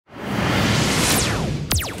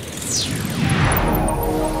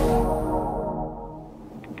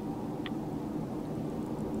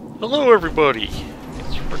Hello everybody,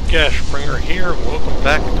 it's Springer here, and welcome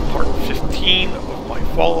back to part 15 of my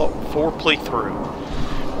Fallout 4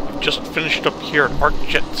 playthrough. We've just finished up here at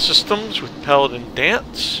ArcJet Systems with Paladin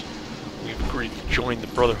Dance. We've agreed to join the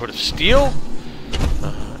Brotherhood of Steel.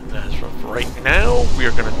 And as of right now, we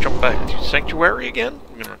are going to jump back to Sanctuary again.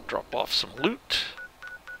 I'm going to drop off some loot.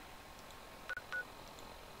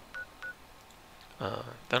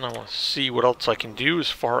 Then I want to see what else I can do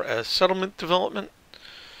as far as settlement development.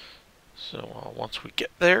 So once we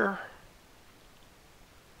get there,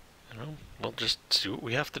 we'll just see what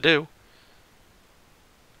we have to do.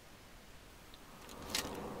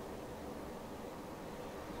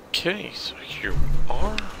 Okay, so here we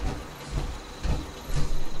are.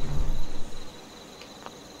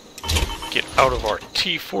 Get out of our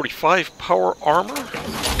T-45 power armor.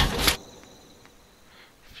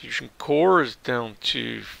 Fusion core is down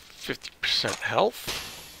to 50% health.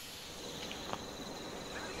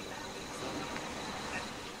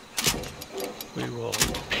 We will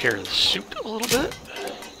repair the suit a little bit.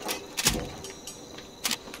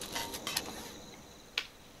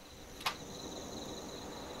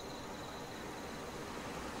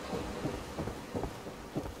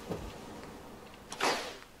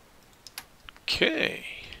 Okay.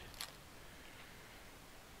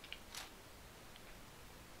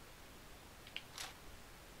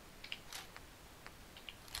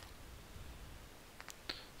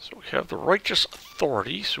 So we have the Righteous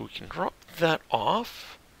Authority, so we can drop that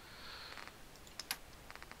off.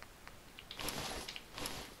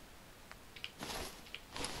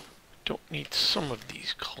 Don't need some of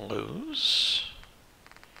these clothes.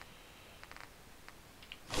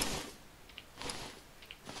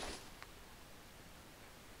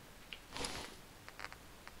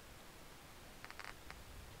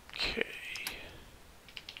 Okay.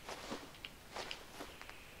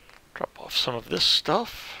 Drop off some of this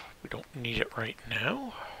stuff. We don't need it right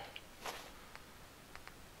now.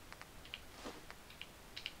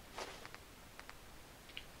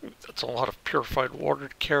 That's a lot of purified water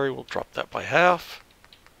to carry. We'll drop that by half.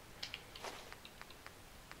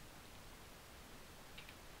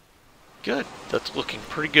 Good. That's looking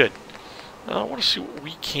pretty good. I want to see what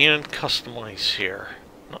we can customize here.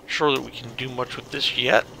 Not sure that we can do much with this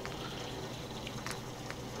yet.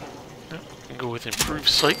 We can go with improved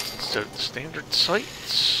sights instead of the standard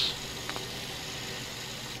sights.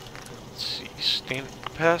 Let's see. Standard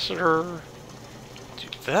capacitor. Do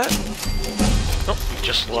that. Oh, we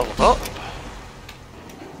just leveled up.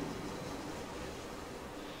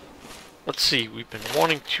 Let's see, we've been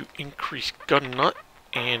wanting to increase gun nut,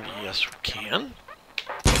 and yes we can.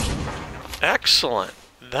 Excellent.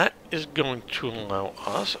 That is going to allow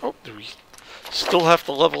us... Oh, do we still have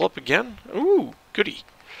to level up again? Ooh, goody.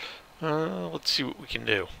 Let's see what we can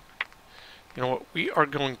do. You know what, we are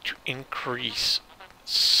going to increase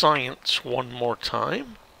science one more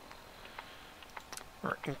time.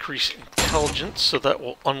 Or increase intelligence, so that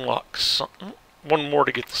will unlock something. One more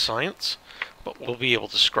to get the science, but we'll be able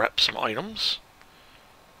to scrap some items.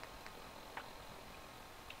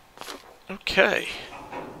 Okay.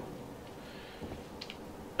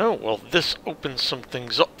 Oh, well, this opens some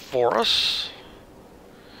things up for us.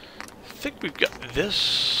 I think we've got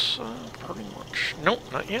this pretty much. Nope,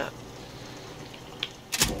 not yet.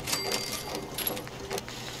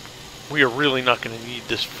 We are really not going to need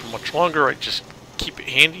this for much longer. I just keep it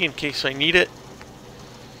handy in case I need it.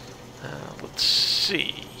 Let's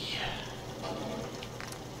see.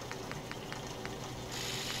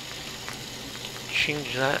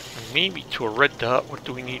 Change that maybe to a red dot. What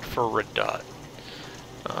do we need for a red dot?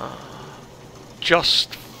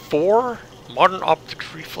 Just 4 modern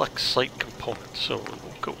optics reflex sight components. So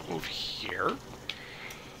we'll go over here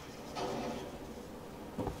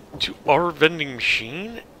to our vending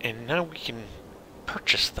machine, and now we can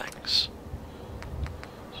purchase things.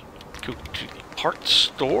 Go to the parts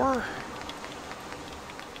store.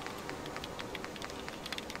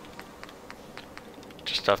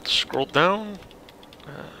 Just have to scroll down.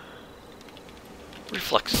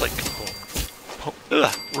 Reflex sight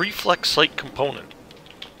component. Reflex sight component.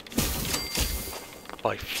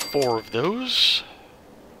 Buy 4 of those.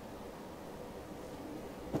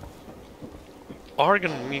 We are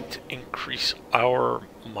going to need to increase our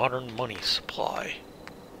modern money supply.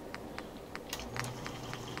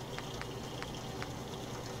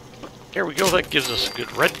 There we go, that gives us a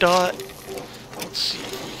good red dot. Let's see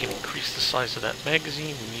if we can increase the size of that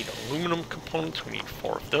magazine. We need aluminum components, we need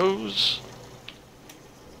 4 of those.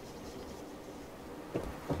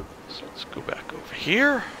 So let's go back over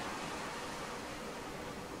here.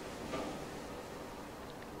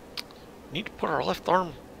 Need to put our left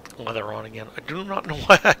arm leather on again. I do not know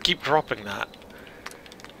why I keep dropping that.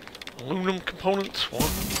 Aluminum components. 1, 2,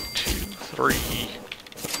 3,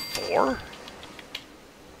 4.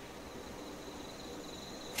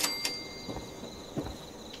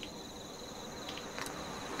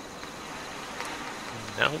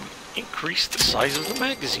 Now we increase the size of the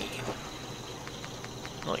magazine.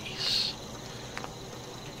 Nice.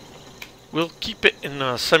 We'll keep it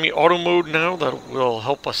in semi-auto mode now. That will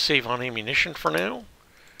help us save on ammunition for now.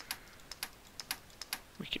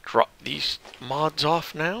 We can drop these mods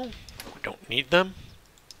off now. We don't need them.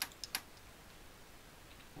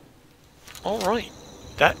 Alright.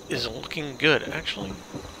 That is looking good. Actually,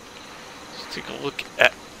 let's take a look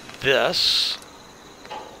at this.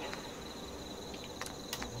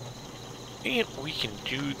 And we can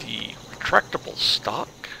do the retractable stock.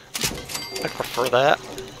 I prefer that.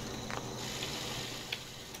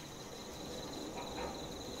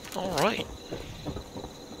 Alright.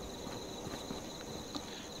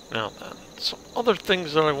 Now then, some other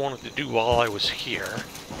things that I wanted to do while I was here.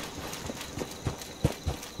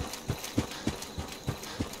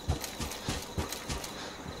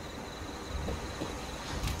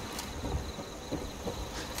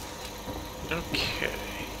 Okay.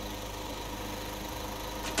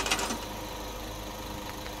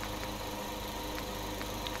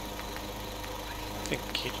 I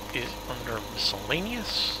think it is under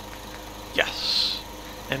miscellaneous. Yes.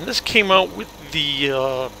 And this came out with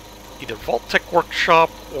the either Vault-Tec Workshop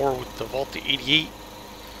or with the Vault-88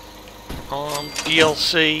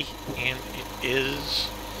 DLC, and it is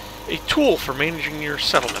a tool for managing your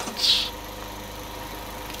settlements.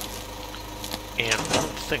 And one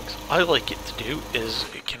of the things I like it to do is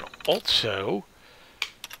it can also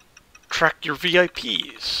track your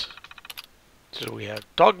VIPs. So we have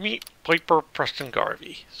Dogmeat, Piper, Preston,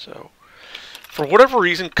 Garvey. So for whatever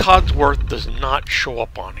reason, Codsworth does not show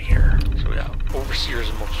up on here. So we have Overseers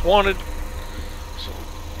and Most Wanted. So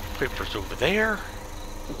Piper's over there.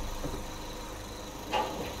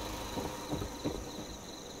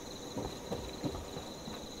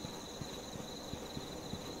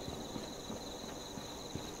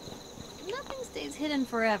 Nothing stays hidden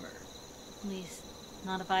forever. At least,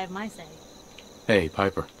 not if I have my say. Hey,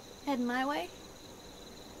 Piper. Heading my way?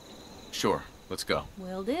 Sure, let's go.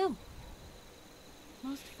 Will do.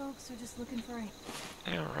 Most folks are just looking for a...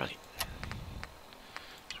 Alright.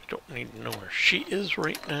 So we don't need to know where she is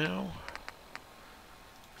right now.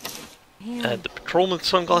 Add the patrolman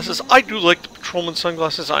sunglasses. I do like the patrolman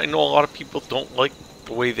sunglasses. I know a lot of people don't like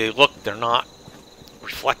the way they look. They're not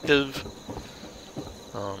reflective.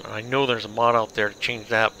 And I know there's a mod out there to change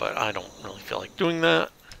that, but I don't really feel like doing that.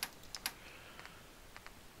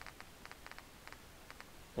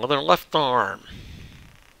 Leather left arm.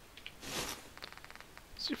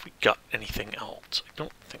 See if we got anything else. I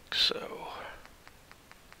don't think so.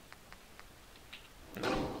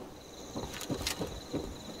 No.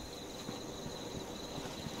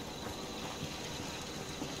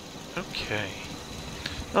 Okay.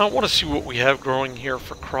 Now I want to see what we have growing here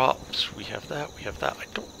for crops. We have that, we have that. I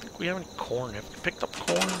don't think we have any corn. Have we picked up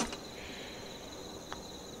corn?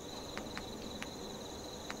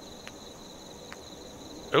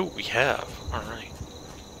 Oh, we have. Alright.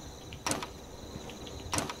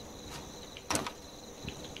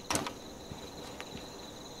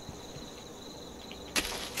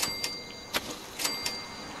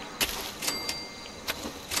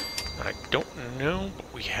 I don't know,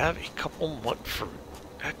 but we have a couple mud fruit.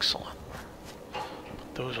 Excellent.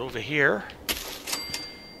 Put those over here.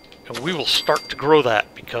 And we will start to grow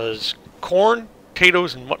that because corn,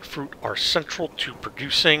 potatoes, and mud fruit are central to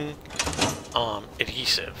producing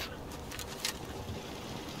adhesive.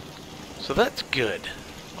 So that's good.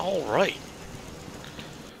 Alright.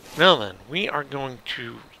 Now then, we are going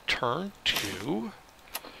to return to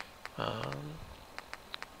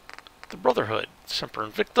the Brotherhood. Semper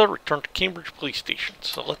Invicta, return to Cambridge Police Station.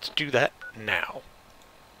 So let's do that now.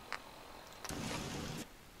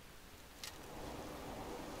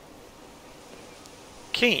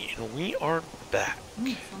 Okay, and we are back.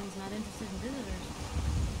 Someone's not interested in visitors.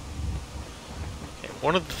 Okay,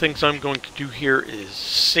 one of the things I'm going to do here is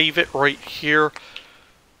save it right here.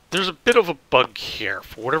 There's a bit of a bug here.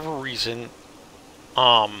 For whatever reason,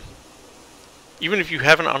 even if you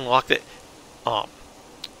haven't unlocked it, the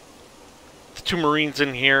two Marines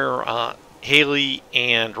in here, Haley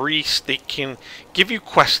and Reese, they can give you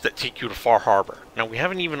quests that take you to Far Harbor. Now, we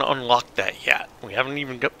haven't even unlocked that yet. We haven't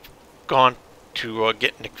even gone to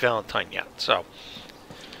get Nick Valentine yet, so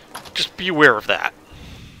just be aware of that.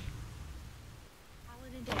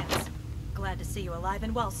 Paladin Dance. Glad to see you alive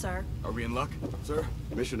and well, sir. Are we in luck, sir?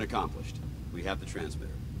 Mission accomplished. We have the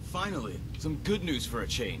transmitter. Finally, some good news for a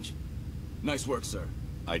change. Nice work, sir.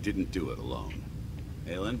 I didn't do it alone.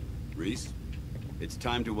 Aylin, Reese, it's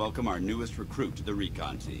time to welcome our newest recruit to the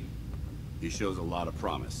recon team. He shows a lot of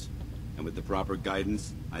promise, and with the proper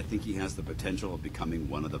guidance, I think he has the potential of becoming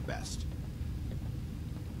one of the best.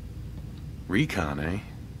 Recon, eh?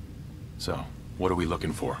 So, what are we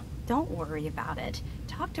looking for? Don't worry about it.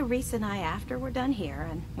 Talk to Reese and I after we're done here,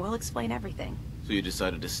 and we'll explain everything. So you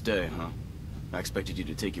decided to stay, huh? I expected you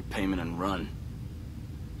to take your payment and run.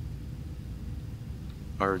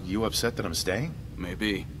 Are you upset that I'm staying?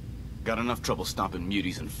 Maybe. Got enough trouble stopping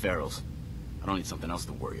muties and ferals. I don't need something else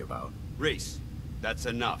to worry about. Reese, that's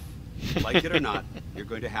enough. Like it or not, you're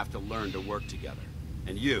going to have to learn to work together.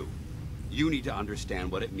 And you need to understand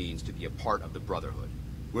what it means to be a part of the Brotherhood.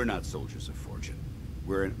 We're not soldiers of fortune.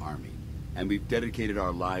 We're an army, and we've dedicated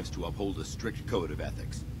our lives to uphold a strict code of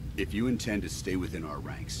ethics. If you intend to stay within our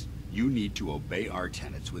ranks, you need to obey our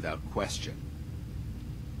tenets without question.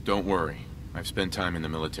 Don't worry. I've spent time in the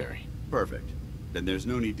military. Perfect. Then there's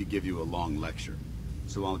no need to give you a long lecture,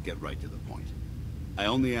 so I'll get right to the point. I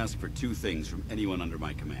only ask for two things from anyone under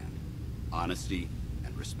my command: honesty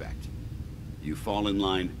and respect. You fall in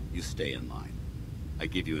line, you stay in line. I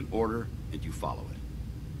give you an order, and you follow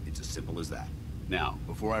it. It's as simple as that. Now,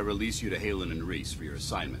 before I release you to Halen and Reese for your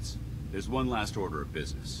assignments, there's one last order of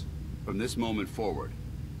business. From this moment forward,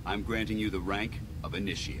 I'm granting you the rank of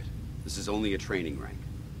Initiate. This is only a training rank.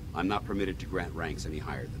 I'm not permitted to grant ranks any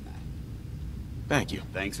higher than that. Thank you.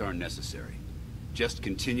 Thanks aren't necessary. Just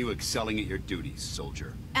continue excelling at your duties,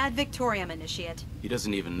 soldier. Ad Victoriam, Initiate. He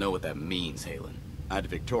doesn't even know what that means, Halen. Ad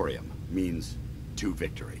Victoriam means to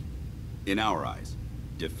victory. In our eyes,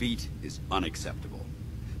 defeat is unacceptable,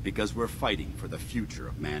 because we're fighting for the future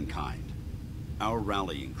of mankind. Our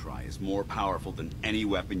rallying cry is more powerful than any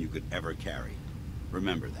weapon you could ever carry.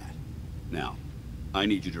 Remember that. Now, I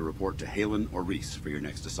need you to report to Halen or Reese for your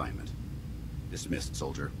next assignment. Dismissed,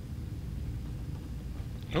 soldier.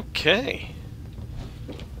 Okay.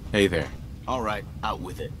 Hey there. Alright, out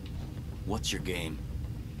with it. What's your game?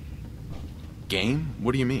 Game?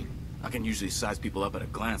 What do you mean? I can usually size people up at a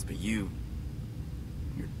glance, but you're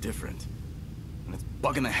different. And it's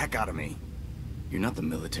bugging the heck out of me. You're not the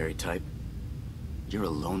military type. You're a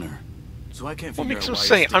loner. So I can't What figure makes out him why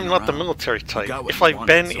say you're I'm sticking not the around. military You type got what if you I've wanted,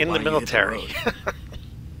 been so in why the you hit the military? road?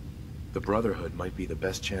 The Brotherhood might be the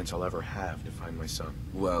best chance I'll ever have to find my son.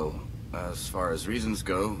 Well, as far as reasons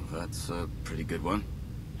go, that's a pretty good one.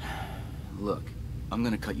 Look, I'm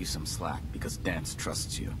gonna cut you some slack because Dance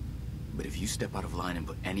trusts you. But if you step out of line and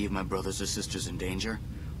put any of my brothers or sisters in danger,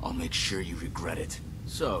 I'll make sure you regret it.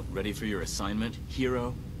 So, ready for your assignment,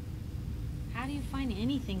 hero? How do you find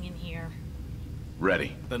anything in here?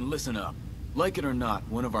 Ready. Then listen up. Like it or not,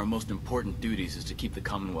 one of our most important duties is to keep the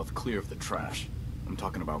Commonwealth clear of the trash. I'm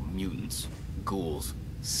talking about mutants, ghouls,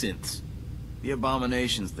 synths. The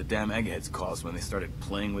abominations the damn eggheads caused when they started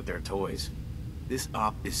playing with their toys. This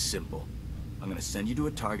op is simple. I'm gonna send you to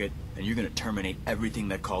a target, and you're gonna terminate everything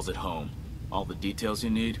that calls it home. All the details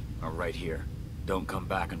you need are right here. Don't come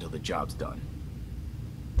back until the job's done.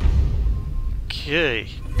 Okay.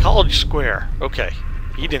 College Square. Okay.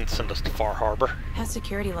 He didn't send us to Far Harbor. How's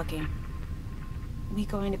security looking? We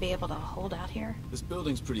going to be able to hold out here? This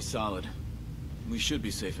building's pretty solid. We should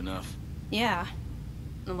be safe enough. Yeah.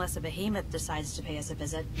 Unless a behemoth decides to pay us a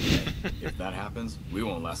visit. If that happens, we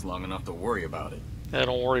won't last long enough to worry about it. Yeah,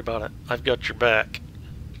 don't worry about it. I've got your back.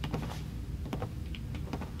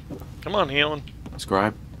 Come on, Helen.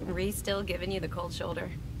 Scribe? Reese still giving you the cold shoulder.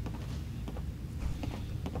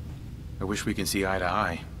 I wish we can see eye to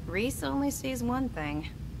eye. Reese only sees one thing.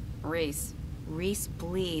 Reese. Reese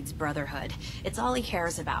bleeds Brotherhood. It's all he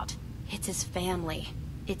cares about. It's his family.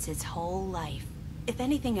 It's his whole life. If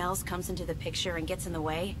anything else comes into the picture and gets in the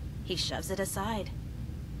way, he shoves it aside.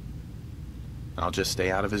 I'll just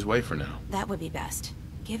stay out of his way for now. That would be best.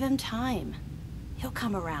 Give him time. He'll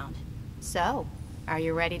come around. So, are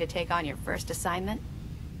you ready to take on your first assignment?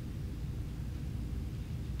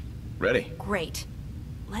 Ready. Great.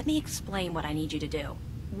 Let me explain what I need you to do.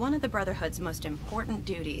 One of the Brotherhood's most important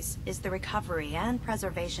duties is the recovery and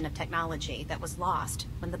preservation of technology that was lost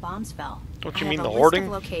when the bombs fell. Don't you I mean have the a list hoarding?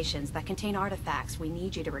 of locations that contain artifacts we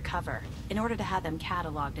need you to recover in order to have them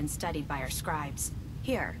cataloged and studied by our scribes.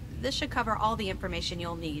 Here, this should cover all the information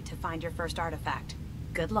you'll need to find your first artifact.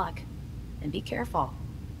 Good luck, and be careful.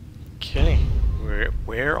 Okay.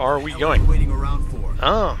 Where are we What going? are you waiting around for?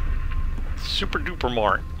 Ah. Super duper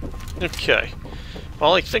mart. Okay.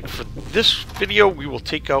 Well, I think for this video we will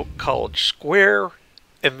take out College Square,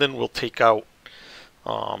 and then we'll take out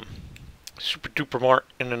Super duper mart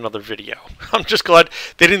in another video. I'm just glad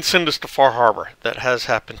they didn't send us to Far Harbor. That has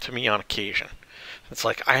happened to me on occasion. It's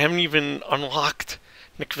like, I haven't even unlocked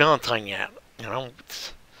Nick Valentine yet. You know?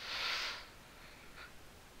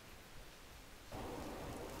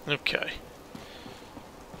 Okay.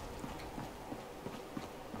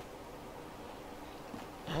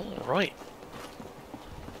 Alright.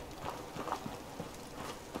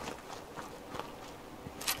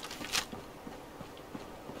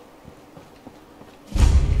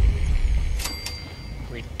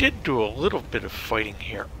 We did do a little bit of fighting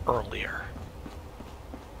here earlier.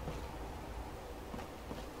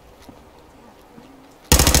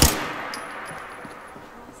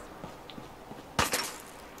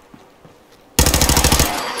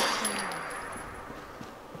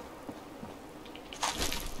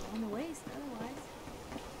 On the waist, otherwise.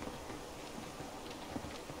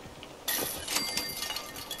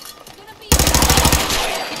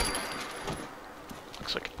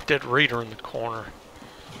 Looks like a dead raider in the corner.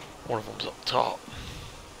 One of them's up top.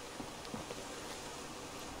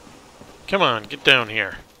 Come on, get down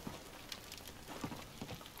here.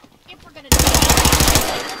 If we're gonna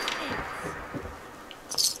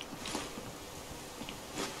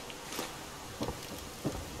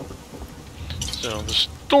So the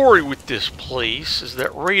story with this place is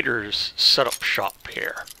that raiders set up shop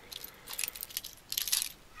here.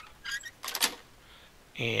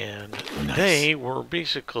 And they were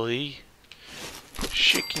basically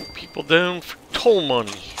shaking people down for toll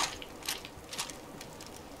money.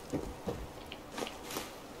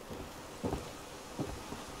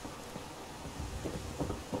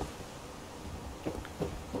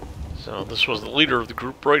 So this was the leader of the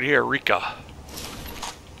group right here, Rika.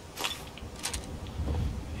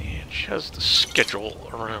 And she has the schedule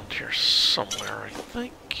around here somewhere, I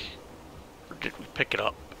think. Or did we pick it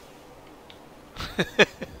up?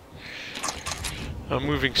 I'm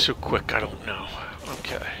moving so quick, I don't know.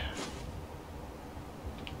 Okay.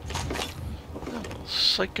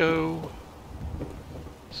 Psycho.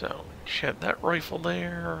 So, she had that rifle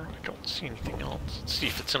there. I don't see anything else. Let's see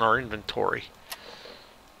if it's in our inventory.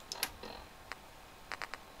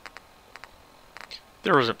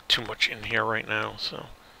 There isn't too much in here right now, so...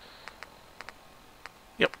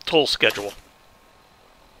 Yep, toll schedule.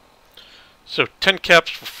 So 10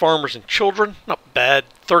 caps for farmers and children, not bad.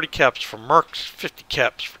 30 caps for mercs, 50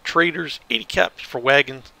 caps for traders, 80 caps for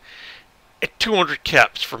wagons, and 200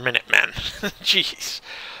 caps for minutemen. Jeez.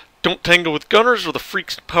 Don't tangle with gunners or the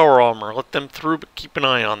freaks in power armor. Let them through, but keep an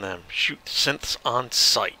eye on them. Shoot synths on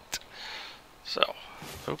sight. So,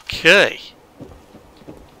 okay.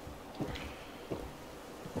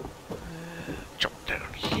 Jump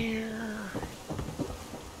down here.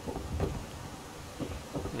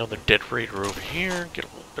 Another dead raider over here. Get a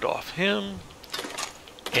little bit off him.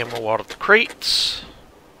 Ammo out of the crates.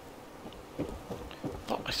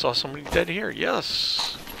 Thought I saw somebody dead here.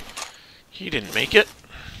 Yes. He didn't make it.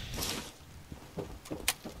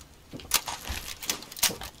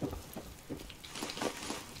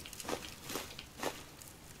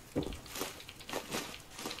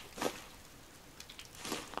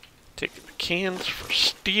 Take the cans for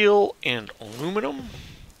steel and aluminum.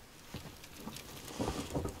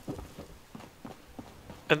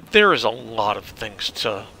 And there is a lot of things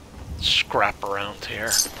to scrap around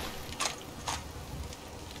here.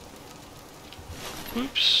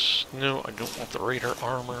 Oops. No, I don't want the raider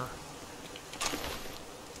armor.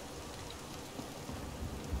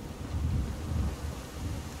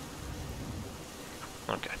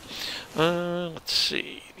 Okay. Let's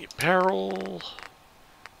see. The apparel.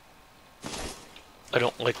 I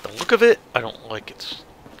don't like the look of it. I don't like its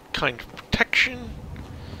kind of protection.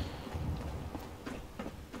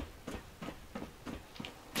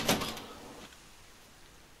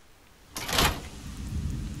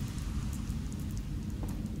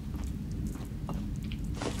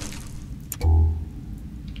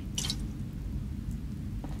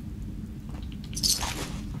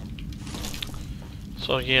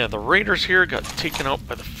 So yeah, the raiders here got taken out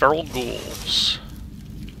by the feral ghouls.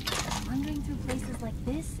 wandering through places like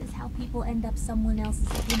this is how people end up someone else's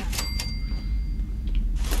dinner.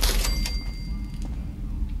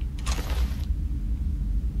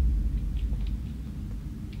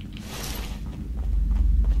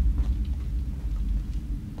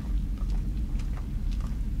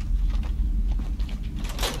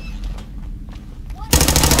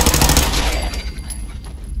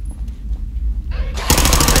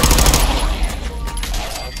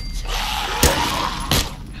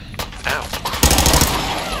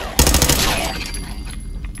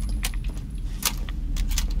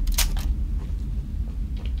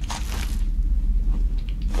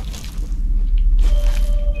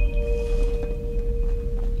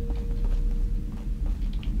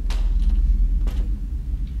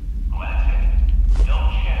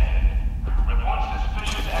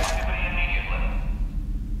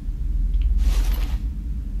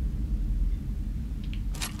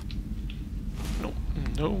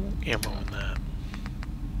 No ammo in that.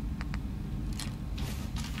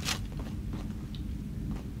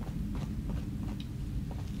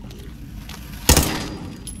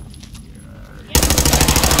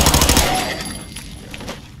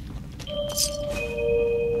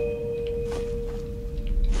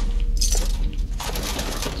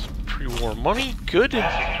 Some pre-war money, good.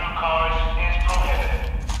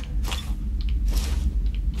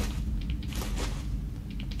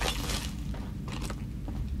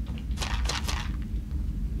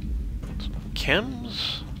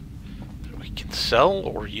 Chems that we can sell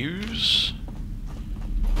or use.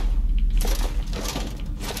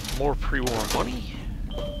 More pre-war money.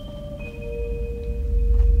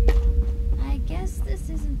 I guess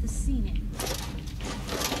this isn't the scenic. The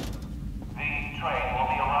train will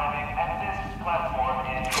be arriving at this platform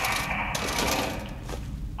in...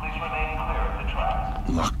 Please remain clear of the tracks.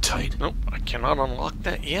 Lock tight. Nope, I cannot unlock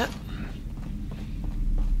that yet.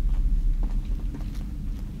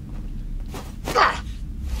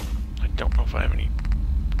 I don't know if I have any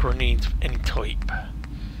grenades of any type.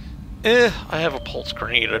 I have a pulse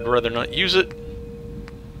grenade. I'd rather not use it.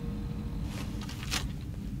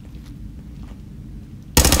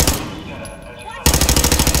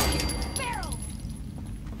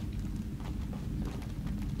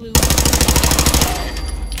 Blue.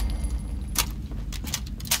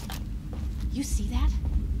 You see that?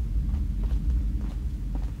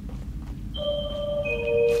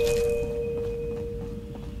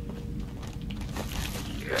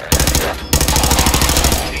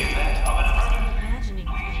 Imagining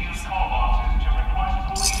things.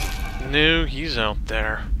 No, he's out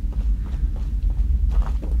there.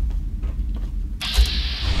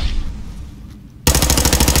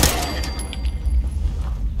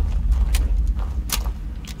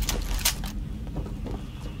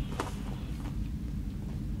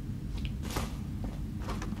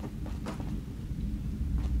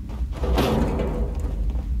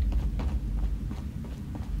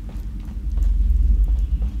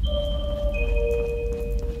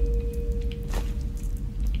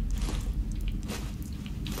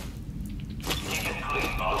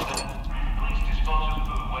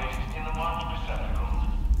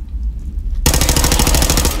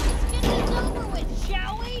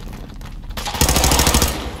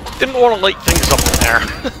 Didn't want to light things up in there.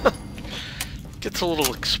 Gets a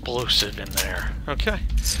little explosive in there. Okay,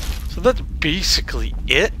 so that's basically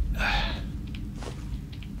it.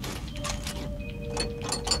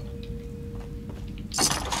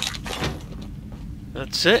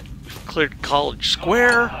 That's it. We've cleared College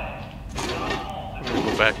Square. We'll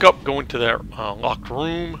go back up, go into that locked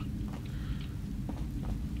room.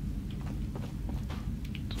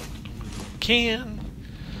 Tin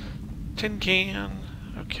can.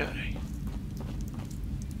 Okay.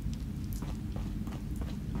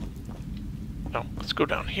 Now, let's go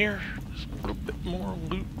down here. There's a little bit more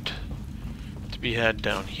loot to be had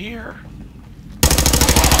down here.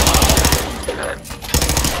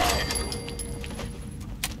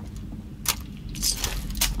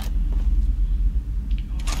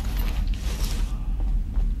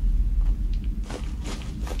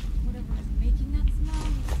 Whatever is making that smell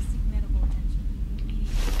needs to seek medical attention immediately.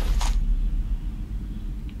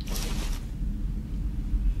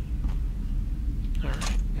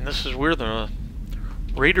 Alright, and this is where the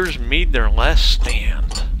Raiders made their last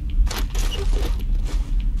stand.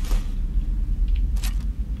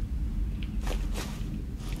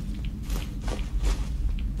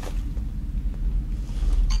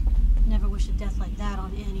 Never wish a death like that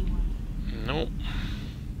on anyone. Nope.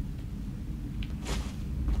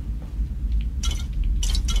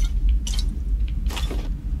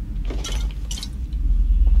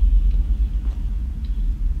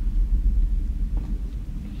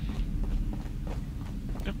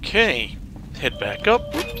 Okay, head back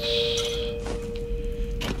up. Oops.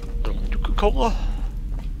 Coca-Cola.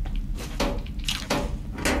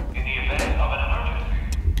 In the event of an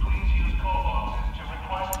emergency, please use call boxes to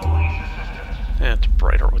request police assistance. Yeah, it's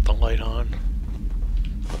brighter with the light on.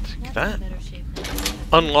 Take That's that. in better shape than the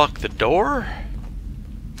other. Unlock the door.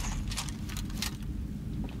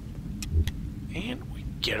 And we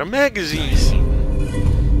get a magazine.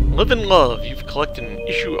 Live and Love. You've collected an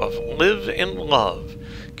issue of Live and Love.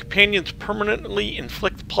 Companions permanently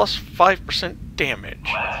inflict plus 5%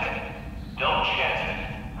 damage. Don't chance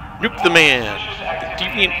it. Nuke the Man. The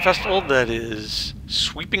deviant festival that is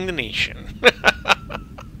sweeping the nation.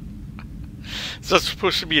 So that's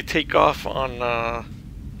supposed to be a takeoff on,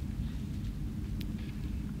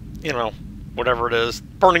 you know, whatever it is.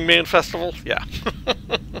 Burning Man Festival? Yeah.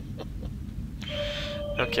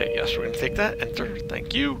 Okay, yes, we're going to take that. Enter.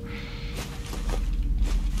 Thank you.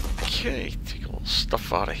 Okay, take a little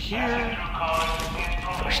stuff out of here.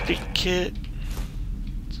 First aid kit.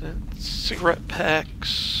 Cigarette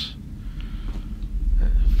packs.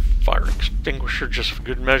 Fire extinguisher just for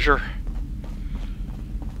good measure.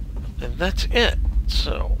 And that's it.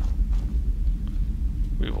 So,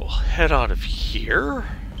 we will head out of here.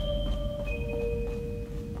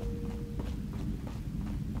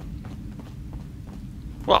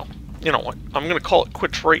 Well, you know what? I'm going to call it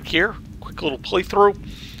quits right here. Quick little playthrough.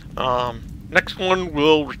 Next one,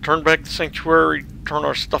 we'll return back to Sanctuary, turn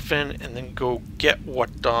our stuff in, and then go get what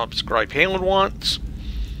Scribe Halen wants.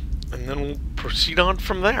 And then we'll proceed on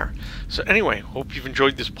from there. So anyway, hope you've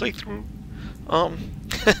enjoyed this playthrough.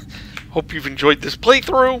 Hope you've enjoyed this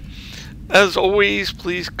playthrough. As always,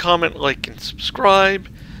 please comment, like, and subscribe.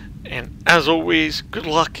 And as always, good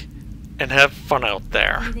luck and have fun out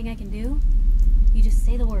there. Anything I can do? You just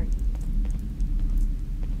say the word.